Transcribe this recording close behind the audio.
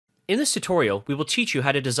In this tutorial, we will teach you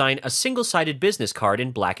how to design a single-sided business card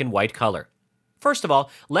in black and white color. First of all,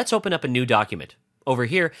 let's open up a new document. Over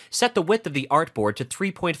here, set the width of the artboard to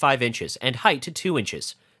 3.5 inches and height to 2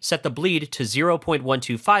 inches. Set the bleed to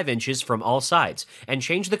 0.125 inches from all sides, and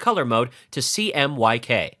change the color mode to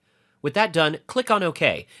CMYK. With that done, click on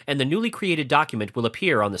OK, and the newly created document will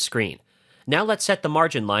appear on the screen. Now let's set the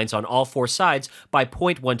margin lines on all 4 sides by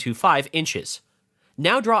 0.125 inches.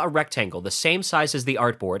 Now draw a rectangle the same size as the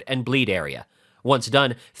artboard and bleed area. Once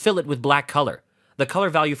done, fill it with black color. The color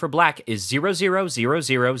value for black is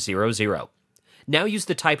 000000. Now use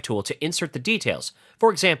the Type tool to insert the details,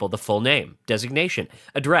 for example, the full name, designation,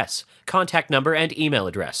 address, contact number, and email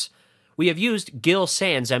address. We have used Gill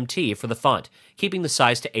Sans MT for the font, keeping the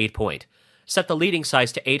size to 8 point. Set the leading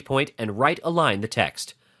size to 8 point and right align the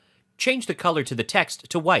text. Change the color to the text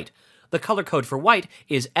to white. The color code for white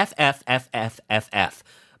is FFFFFF.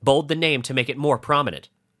 Bold the name to make it more prominent.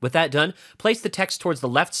 With that done, place the text towards the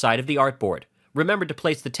left side of the artboard. Remember to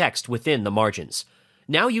place the text within the margins.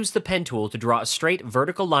 Now use the pen tool to draw a straight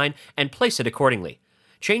vertical line and place it accordingly.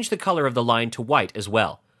 Change the color of the line to white as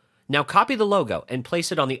well. Now copy the logo and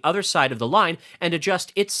place it on the other side of the line and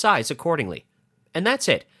adjust its size accordingly. And that's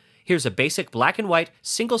it. Here's a basic black and white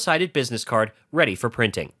single-sided business card ready for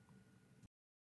printing.